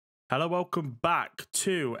Hello, welcome back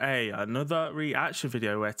to another reaction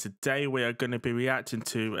video where today we are going to be reacting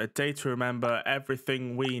to A Day to Remember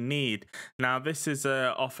Everything We Need. Now, this is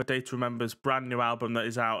off A Day to Remember's brand new album that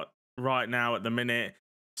is out right now at the minute.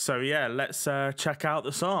 So yeah, let's check out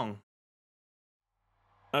the song.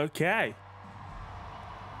 Okay.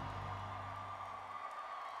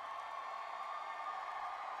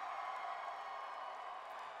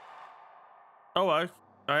 Oh,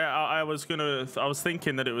 I was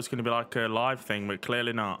thinking that it was gonna be like a live thing, but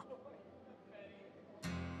clearly not.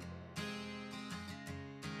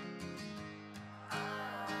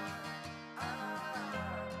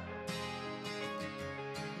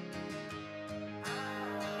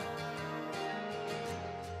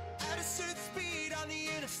 At a certain speed on the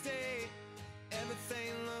interstate,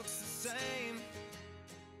 everything looks the same.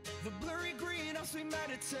 The blurry green helps me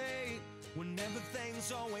meditate when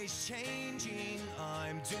everything's always changing.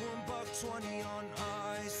 I'm doing buck 20 on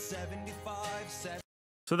I-75.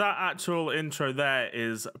 So that actual intro there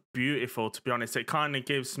is beautiful, to be honest. It kind of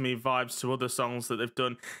gives me vibes to other songs that they've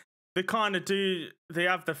done. They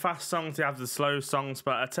have the fast songs, they have the slow songs,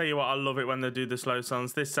 but I tell you what, I love it when they do the slow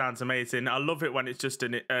songs. This sounds amazing. I love it when it's just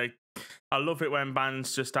I love it when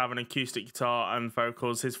bands just have an acoustic guitar and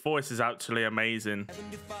vocals. His voice is actually amazing.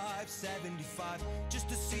 75, just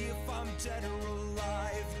to see if I'm dead or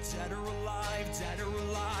alive, dead or alive, dead or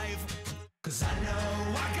alive. 'Cause I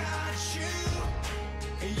know I got you,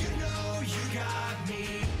 and you know you got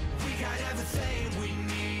me. We got everything we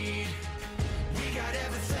need. We got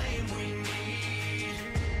everything we need.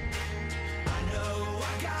 I know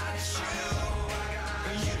I got you,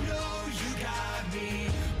 and you know you got me.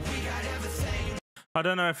 We got everything. I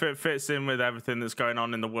don't know if it fits in with everything that's going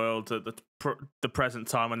on in the world at the present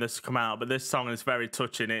time when this come out, but this song is very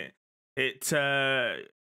touching. It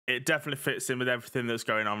definitely fits in with everything that's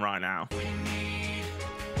going on right now. We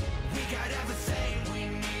got everything we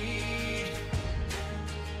need.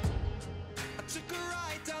 I took a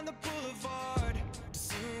ride down the boulevard to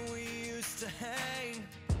see where we used to hang.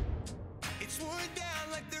 It's worn down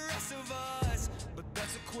like the rest of us, but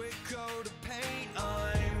that's a quick coat of paint.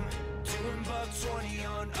 I'm doing buck 20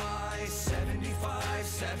 on I-75,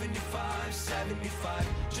 75, 75,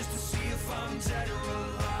 just to see if I'm dead or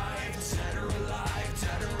alive, dead or alive,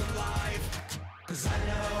 dead or alive. 'Cause I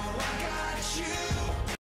know I got you.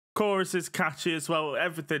 Chorus is catchy as well.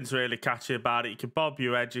 Everything's really catchy about it. You can bob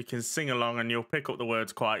your head, you can sing along, and you'll pick up the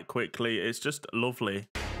words quite quickly. It's just lovely.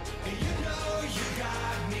 And you know you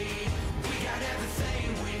got me. We got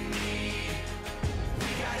everything we need.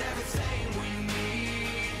 We got everything we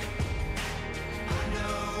need. I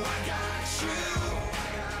know I got you.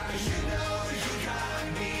 And you know you got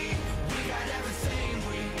me. We got everything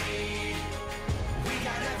we need. We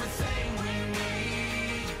got everything we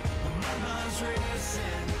need. My mind's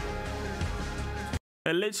racing.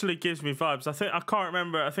 It literally gives me vibes. I can't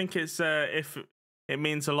remember. I think it's If It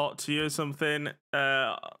Means a Lot to You or something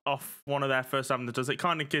off one of their first albums that does it.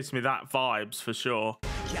 Kind of gives me that vibes for sure.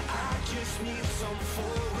 Yeah, I just need some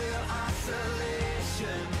for-real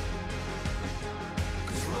isolation.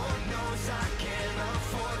 'Cause Lord knows I can't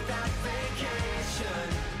afford that vacation.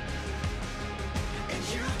 And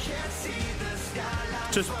you can't see the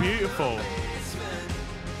skyline. Just beautiful.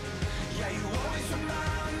 Yeah, you always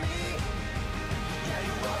remind me. Yeah,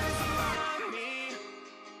 you always remind me.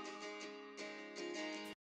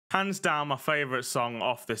 Hands down my favourite song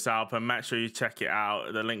off this album. Make sure you check it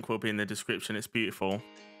out. The link will be in the description. It's beautiful.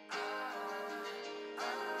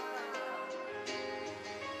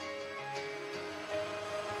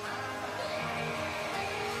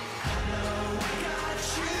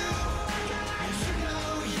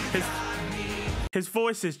 His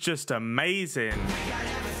voice is just amazing.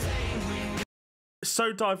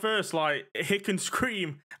 So diverse, like he can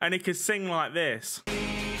scream and he can sing like this.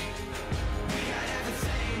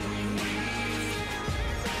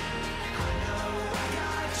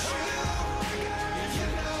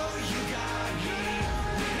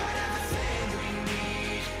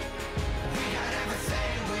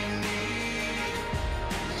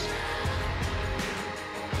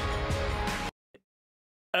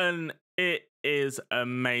 And it is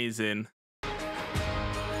amazing. I've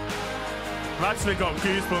actually got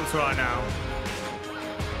goosebumps right now.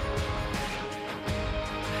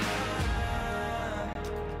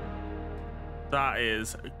 That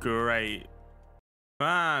is great.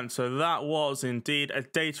 Man, so that was indeed A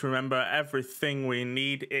Day to Remember Everything We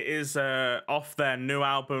Need. It is off their new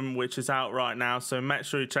album, which is out right now. So make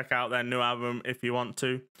sure you check out their new album if you want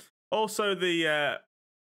to. Also, the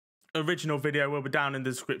original video will be down in the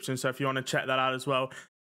description, so if you want to check that out as well.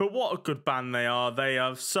 But what a good band they are. They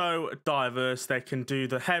are so diverse. They can do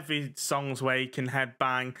the heavy songs where you can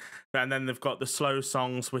headbang, and then they've got the slow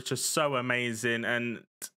songs, which are so amazing, and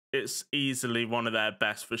it's easily one of their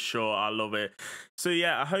best for sure. I love it. So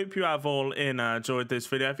yeah, I hope you have all enjoyed this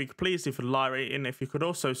video. If you could please leave a like rating, if you could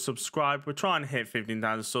also subscribe. We're trying to hit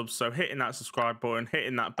 15,000 subs, so hitting that subscribe button,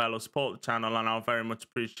 hitting that bell will support the channel, and I'll very much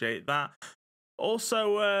appreciate that.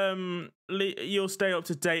 Also, you'll stay up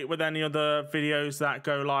to date with any other videos that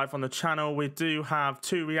go live on the channel. We do have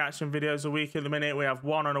 2 reaction videos a week at the minute. We have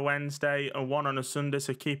one on a Wednesday and one on a Sunday,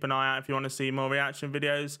 so keep an eye out if you want to see more reaction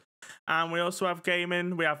videos. And we also have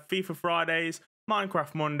gaming. We have FIFA Fridays,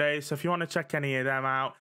 Minecraft Mondays, so if you want to check any of them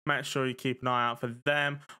out, make sure you keep an eye out for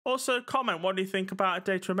them. Also, comment, what do you think about A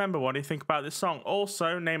Day to Remember? What do you think about this song?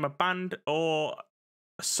 Also, name a band or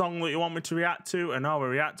a song that you want me to react to, and I will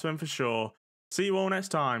react to them for sure. See you all next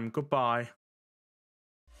time. Goodbye.